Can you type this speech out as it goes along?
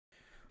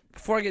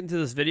Before I get into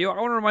this video, I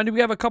want to remind you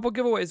we have a couple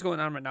giveaways going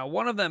on right now.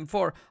 One of them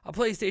for a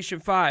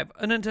PlayStation 5,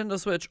 a Nintendo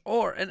Switch,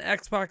 or an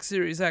Xbox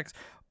Series X.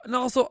 And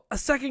also a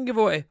second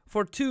giveaway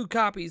for 2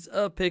 copies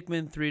of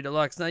Pikmin 3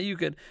 Deluxe. Now you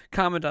can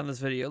comment on this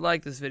video,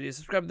 like this video,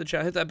 subscribe to the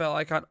channel, hit that bell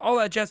icon, all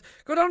that jazz.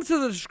 Go down to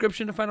the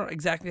description to find out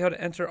exactly how to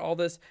enter all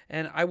this.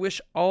 And I wish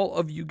all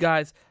of you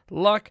guys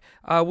luck.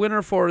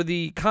 Winner for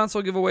the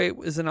console giveaway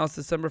is announced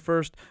December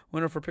 1st.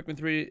 Winner for Pikmin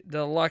 3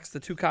 Deluxe,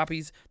 the 2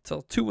 copies,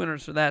 till 2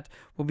 winners for that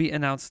will be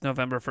announced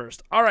November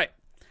 1st. All right,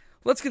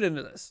 let's get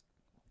into this.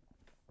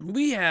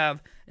 We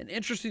have an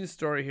interesting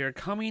story here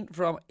coming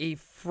from a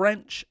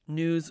French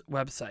news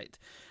website.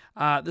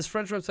 This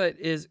French website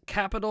is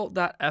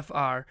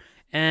capital.fr,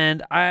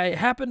 and I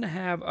happen to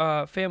have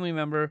a family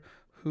member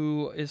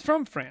who is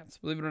from France.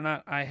 Believe it or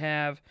not, I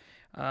have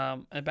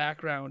a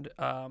background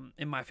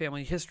in my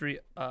family history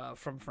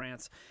from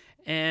France,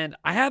 and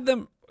I had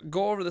them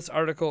go over this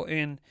article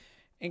and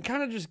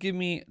kind of just give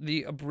me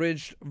the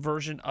abridged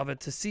version of it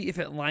to see if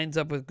it lines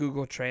up with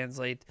Google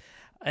Translate.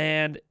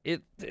 And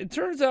it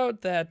turns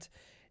out that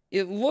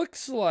it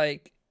looks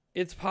like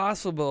it's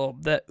possible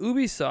that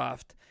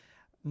Ubisoft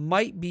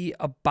might be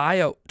a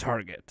buyout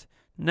target.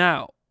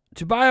 Now,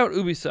 to buy out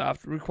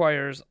Ubisoft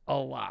requires a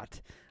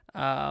lot.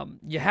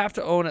 You have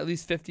to own at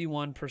least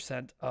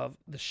 51% of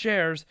the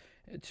shares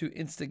to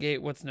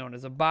instigate what's known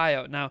as a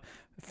buyout. Now,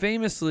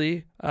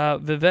 famously,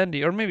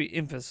 Vivendi, or maybe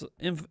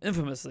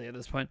infamously at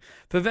this point,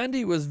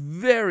 Vivendi was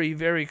very,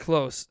 very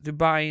close to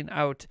buying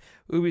out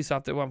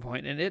Ubisoft at one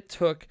point, and it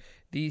took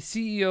the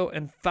CEO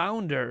and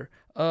founder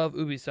of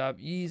Ubisoft,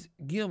 Yves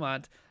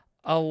Guillemot,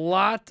 a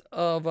lot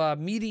of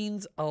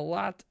meetings, a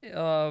lot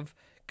of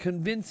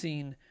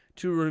convincing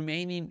to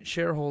remaining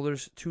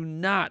shareholders to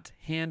not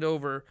hand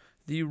over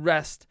the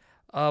rest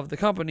of the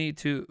company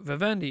to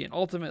Vivendi. And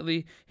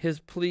ultimately, his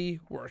plea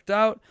worked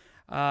out.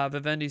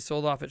 Vivendi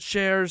sold off its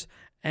shares,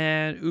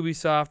 and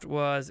Ubisoft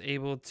was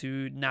able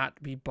to not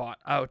be bought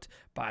out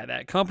by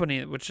that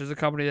company, which is a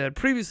company that had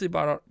previously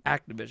bought out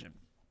Activision.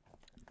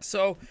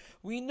 So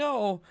we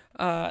know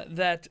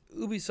that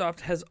Ubisoft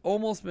has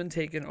almost been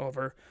taken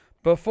over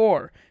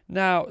before.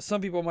 Now,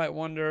 some people might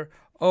wonder,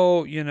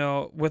 oh, you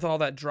know, with all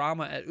that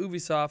drama at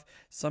Ubisoft,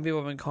 some people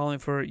have been calling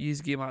for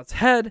Yves Guillemot's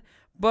head.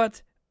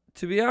 But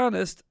to be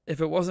honest,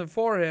 if it wasn't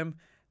for him,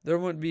 there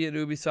wouldn't be an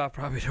Ubisoft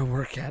probably to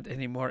work at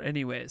anymore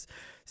anyways.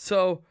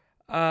 So,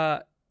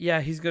 yeah,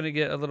 he's going to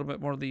get a little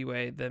bit more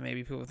leeway than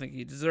maybe people think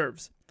he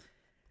deserves.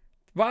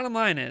 Bottom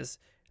line is,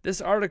 this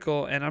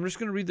article, and I'm just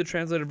going to read the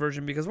translated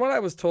version because what I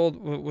was told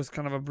was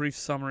kind of a brief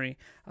summary,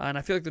 and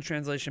I feel like the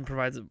translation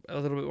provides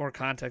a little bit more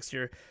context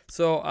here.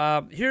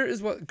 So here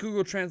is what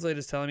Google Translate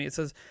is telling me. It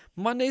says,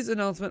 Monday's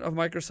announcement of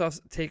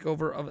Microsoft's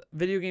takeover of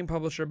video game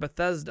publisher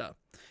Bethesda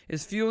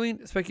is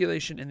fueling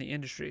speculation in the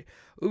industry.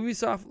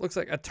 Ubisoft looks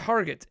like a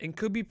target and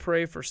could be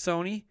prey for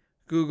Sony,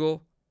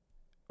 Google,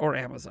 or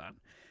Amazon.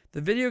 The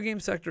video game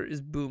sector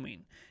is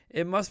booming.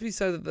 It must be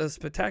said that the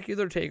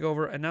spectacular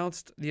takeover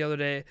announced the other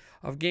day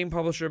of game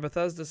publisher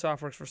Bethesda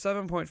Softworks for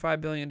 $7.5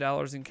 billion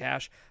in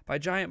cash by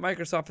giant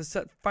Microsoft has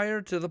set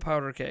fire to the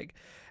powder keg.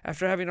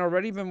 After having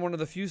already been one of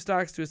the few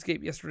stocks to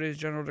escape yesterday's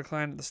general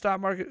decline in the stock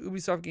market,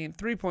 Ubisoft gained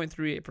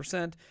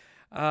 3.38%,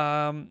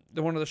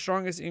 one of the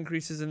strongest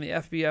increases in the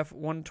FBF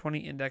 120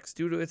 index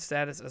due to its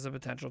status as a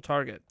potential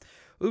target.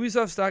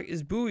 Ubisoft stock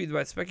is buoyed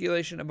by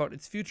speculation about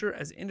its future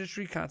as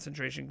industry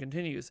concentration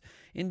continues.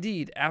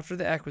 Indeed, after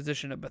the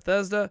acquisition of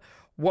Bethesda,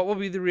 what will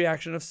be the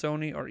reaction of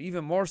Sony or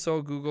even more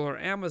so Google or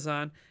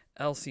Amazon?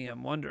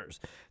 LCM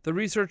wonders. The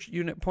research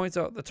unit points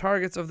out the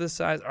targets of this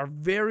size are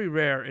very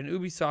rare, and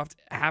Ubisoft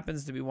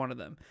happens to be one of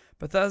them.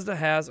 Bethesda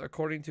has,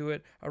 according to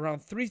it,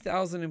 around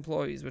 3,000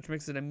 employees, which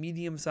makes it a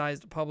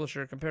medium-sized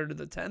publisher compared to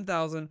the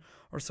 10,000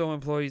 or so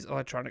employees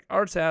Electronic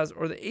Arts has,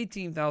 or the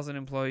 18,000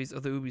 employees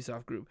of the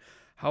Ubisoft Group.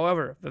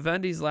 However,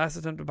 Vivendi's last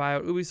attempt to buy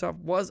out Ubisoft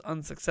was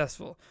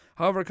unsuccessful.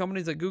 However,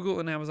 companies like Google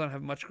and Amazon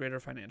have much greater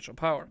financial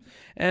power.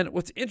 And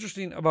what's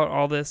interesting about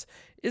all this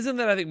isn't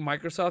that I think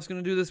Microsoft's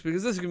going to do this,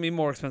 because this is going to be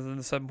more expensive than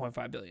the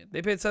 $7.5 billion.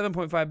 They paid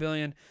 $7.5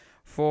 billion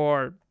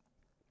for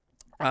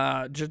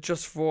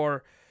just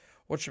for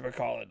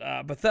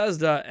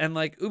Bethesda, and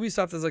like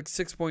Ubisoft has like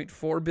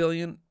 $6.4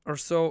 billion or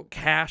so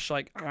cash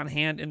like on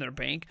hand in their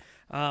bank.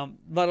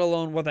 Let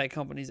alone what that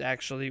company's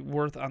actually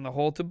worth on the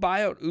whole. To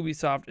buy out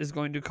Ubisoft is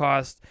going to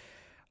cost,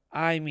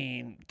 I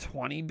mean,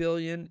 $20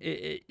 billion.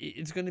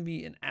 It's going to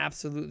be an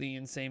absolutely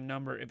insane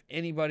number if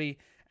anybody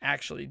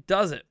actually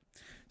does it.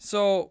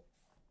 So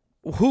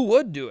who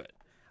would do it?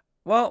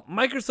 Well,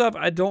 Microsoft,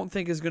 I don't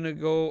think is going to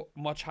go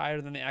much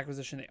higher than the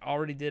acquisition they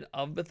already did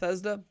of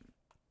Bethesda.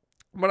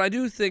 But I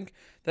do think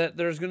that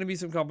there's going to be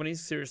some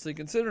companies seriously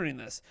considering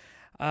this.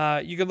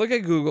 You could look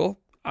at Google.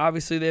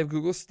 Obviously, they have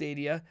Google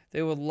Stadia.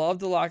 They would love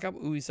to lock up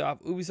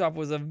Ubisoft. Ubisoft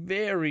was a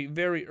very,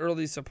 very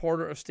early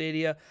supporter of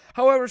Stadia.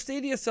 However,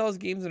 Stadia sells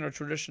games in a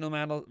traditional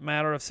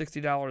matter of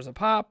 $60 a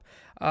pop.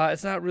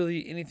 It's not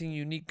really anything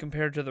unique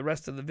compared to the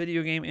rest of the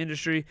video game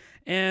industry.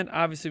 And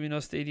obviously, we know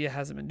Stadia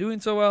hasn't been doing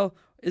so well.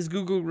 Is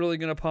Google really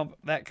going to pump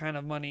that kind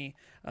of money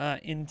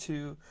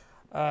into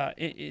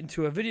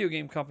into a video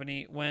game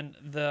company when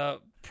the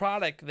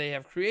product they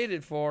have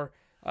created for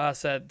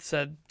said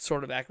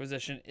sort of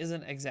acquisition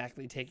isn't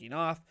exactly taking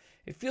off.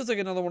 It feels like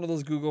another one of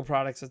those Google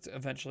products that's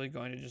eventually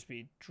going to just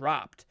be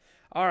dropped.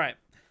 All right.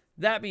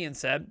 That being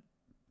said,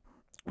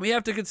 we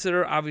have to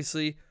consider,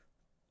 obviously,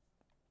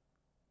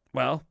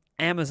 well,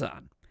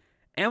 Amazon.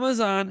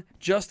 Amazon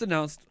just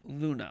announced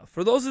Luna.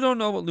 For those who don't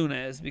know what Luna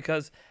is,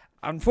 because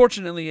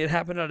unfortunately it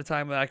happened at a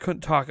time that I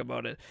couldn't talk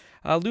about it,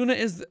 Luna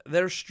is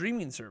their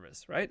streaming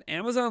service, right?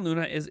 Amazon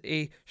Luna is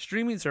a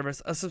streaming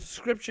service, a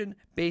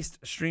subscription-based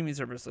streaming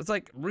service. It's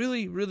like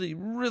really, really,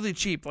 really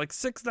cheap, like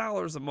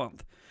 $6 a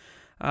month.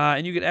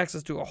 And you get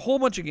access to a whole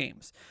bunch of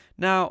games.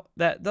 Now,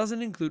 that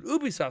doesn't include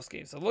Ubisoft's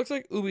games. So it looks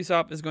like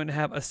Ubisoft is going to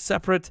have a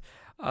separate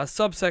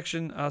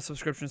subsection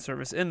subscription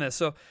service in this.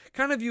 So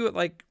kind of view it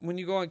like when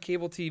you go on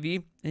cable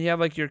TV and you have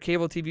like your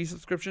cable TV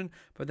subscription,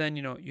 but then,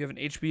 you know, you have an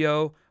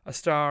HBO, a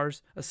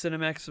Stars, a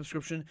Cinemax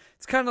subscription.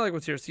 It's kind of like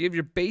what's here. So you have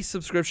your base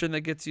subscription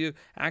that gets you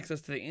access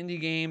to the indie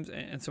games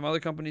and some other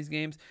companies'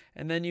 games.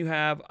 And then you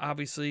have,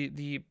 obviously,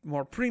 the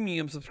more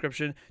premium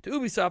subscription to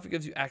Ubisoft. It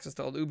gives you access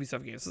to all the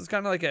Ubisoft games. So it's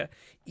kind of like a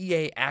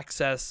EA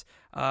Access,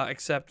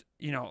 except,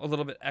 you know, a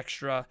little bit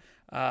extra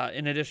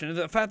in addition.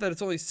 The fact that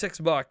it's only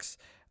 $6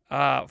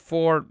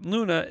 for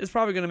Luna is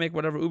probably going to make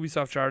whatever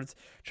Ubisoft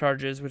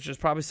charges, which is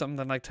probably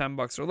something like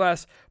 $10 or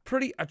less,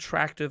 pretty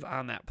attractive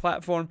on that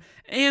platform.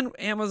 And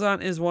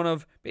Amazon is one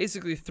of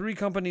basically 3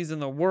 companies in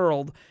the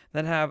world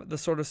that have the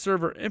sort of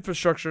server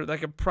infrastructure that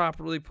could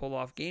properly pull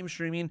off game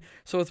streaming,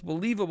 so it's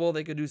believable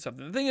they could do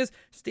something. The thing is,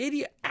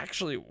 Stadia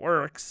actually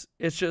works.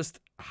 It's just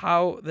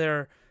how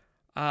they're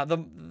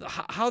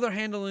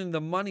handling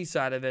the money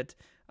side of it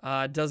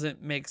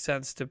doesn't make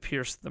sense to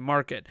pierce the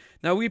market.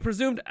 Now, we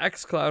presumed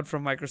xCloud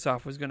from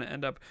Microsoft was going to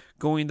end up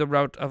going the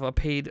route of a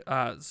paid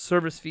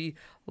service fee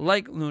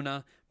like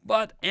Luna,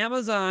 but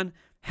Amazon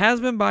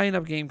has been buying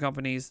up game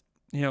companies,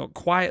 you know,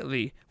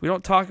 quietly. We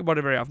don't talk about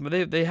it very often,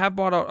 but they have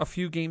bought out a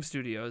few game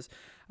studios.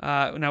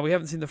 Now, we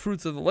haven't seen the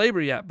fruits of the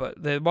labor yet,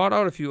 but they bought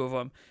out a few of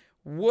them.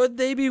 Would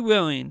they be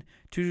willing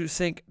to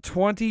sink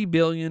 $20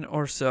 billion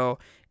or so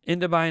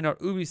into buying out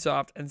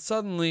Ubisoft, and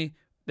suddenly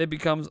it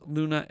becomes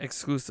Luna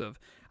exclusive?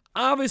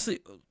 Obviously,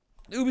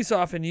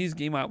 Ubisoft and Yves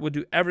Guillemot would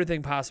do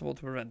everything possible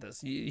to prevent this.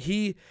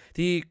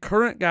 The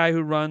current guy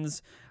who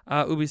runs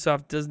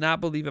Ubisoft, does not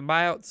believe in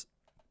buyouts.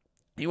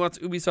 He wants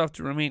Ubisoft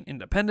to remain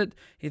independent.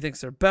 He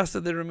thinks they're best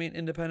that they remain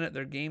independent.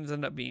 Their games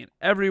end up being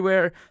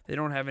everywhere. They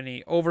don't have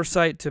any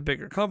oversight to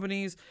bigger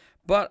companies.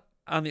 But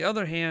on the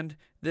other hand,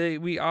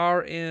 we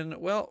are in,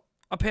 well,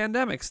 a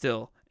pandemic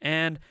still.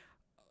 And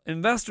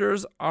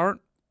investors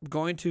aren't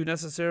going to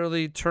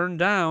necessarily turn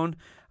down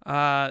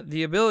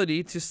the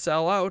ability to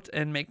sell out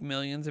and make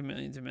millions and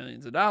millions and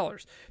millions of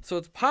dollars. So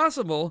it's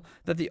possible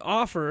that the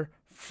offer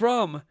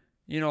from,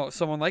 you know,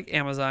 someone like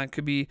Amazon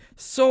could be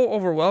so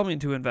overwhelming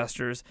to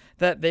investors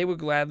that they would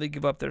gladly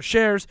give up their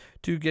shares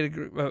to get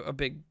a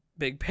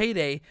big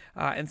payday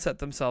and set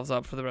themselves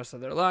up for the rest of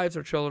their lives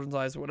or children's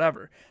lives or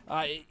whatever.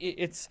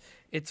 It's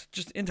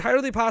just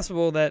entirely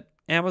possible that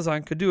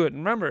Amazon could do it. And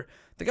remember,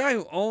 the guy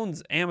who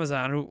owns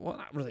Amazon, who, well,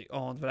 not really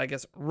owns, but I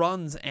guess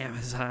runs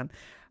Amazon,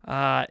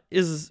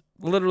 is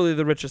literally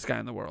the richest guy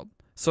in the world.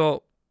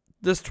 So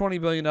this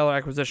 $20 billion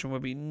acquisition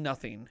would be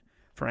nothing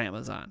for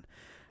Amazon.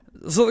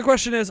 So the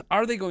question is,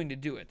 are they going to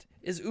do it?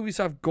 Is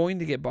Ubisoft going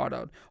to get bought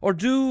out? Or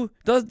does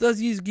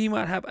Yves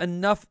Guillemot have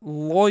enough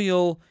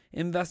loyal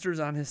investors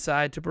on his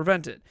side to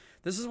prevent it?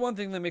 This is one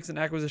thing that makes an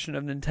acquisition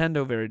of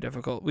Nintendo very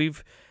difficult.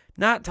 We've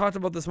not talked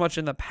about this much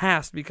in the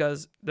past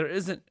because there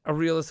isn't a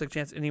realistic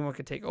chance anyone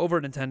could take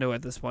over Nintendo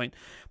at this point.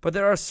 But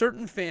there are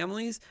certain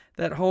families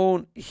that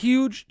own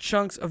huge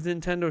chunks of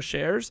Nintendo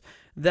shares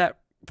that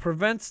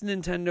prevents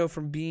Nintendo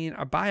from being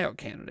a buyout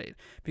candidate,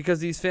 because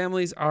these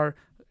families are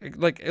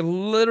like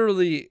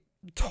literally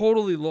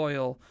totally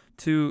loyal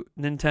to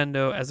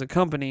Nintendo as a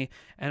company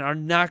and are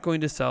not going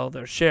to sell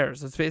their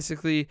shares. It's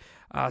basically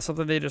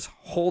something they just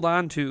hold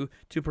on to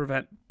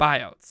prevent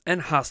buyouts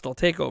and hostile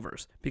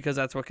takeovers, because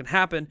that's what can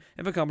happen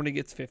if a company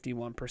gets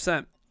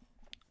 51%.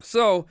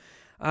 So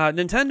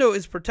Nintendo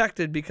is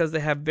protected because they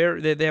have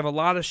a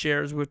lot of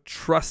shares with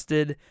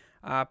trusted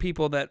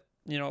people that,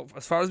 you know,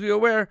 as far as we're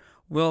aware,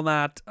 will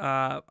not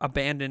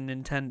abandon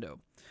Nintendo.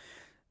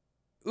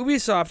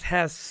 Ubisoft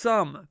has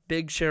some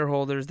big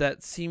shareholders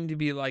that seem to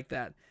be like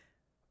that,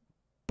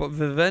 but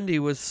Vivendi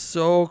was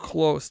so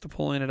close to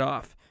pulling it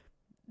off.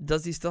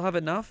 Does he still have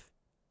enough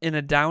in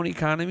a down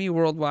economy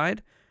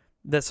worldwide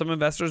that some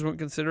investors would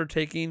consider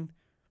taking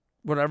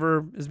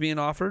whatever is being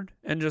offered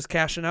and just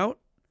cashing out?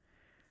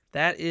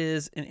 That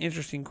is an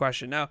interesting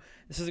question. Now,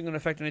 this isn't going to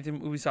affect anything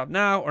from Ubisoft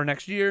now or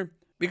next year,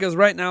 because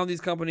right now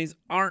these companies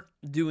aren't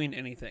doing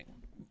anything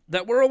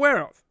that we're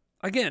aware of.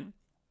 Again,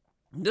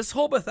 this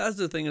whole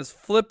Bethesda thing has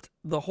flipped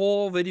the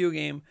whole video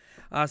game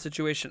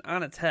situation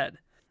on its head.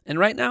 And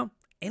right now,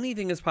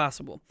 anything is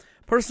possible.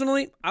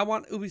 Personally, I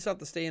want Ubisoft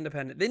to stay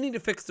independent. They need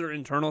to fix their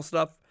internal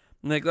stuff.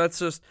 Like,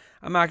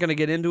 I'm not going to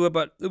get into it,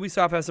 but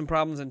Ubisoft has some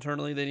problems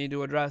internally they need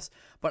to address.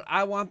 But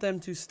I want them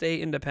to stay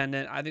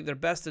independent. I think they're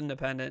best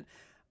independent.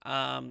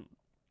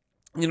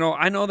 You know,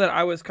 I know that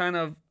I was kind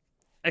of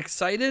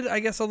excited, I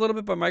guess, a little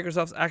bit by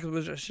Microsoft's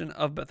acquisition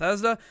of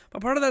Bethesda,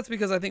 but part of that's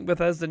because I think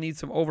Bethesda needs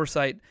some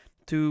oversight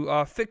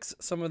to fix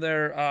some of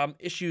their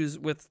issues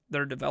with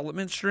their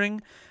development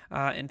string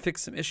and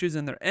fix some issues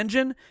in their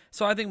engine.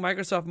 So I think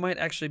Microsoft might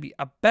actually be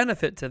a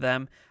benefit to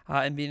them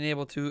in being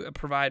able to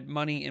provide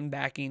money and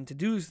backing to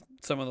do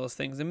some of those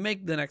things and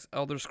make the next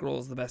Elder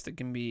Scrolls the best it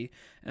can be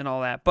and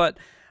all that. But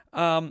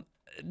the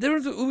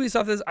difference with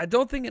Ubisoft is I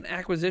don't think an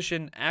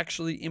acquisition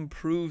actually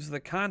improves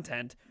the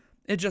content.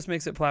 It just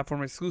makes it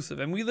platform exclusive.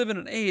 And we live in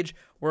an age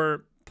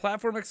where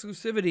platform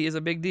exclusivity is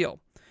a big deal.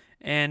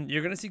 And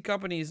you're going to see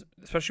companies,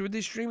 especially with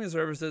these streaming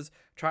services,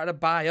 try to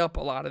buy up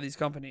a lot of these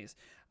companies.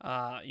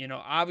 You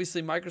know,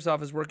 obviously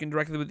Microsoft is working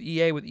directly with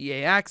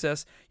EA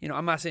Access. You know,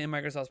 I'm not saying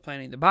Microsoft's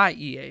planning to buy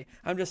EA.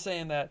 I'm just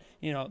saying that,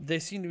 you know, they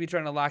seem to be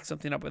trying to lock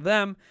something up with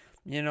them.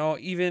 You know,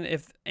 even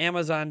if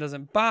Amazon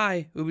doesn't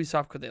buy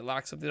Ubisoft, could they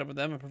lock something up with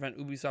them and prevent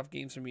Ubisoft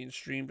games from being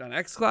streamed on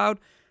xCloud?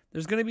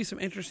 There's going to be some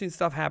interesting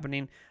stuff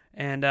happening,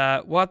 and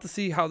we'll have to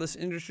see how this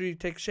industry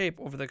takes shape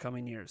over the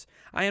coming years.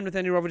 I am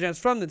Nathaniel Rovajans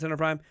from Nintendo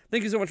Prime.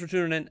 Thank you so much for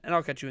tuning in, and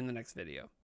I'll catch you in the next video.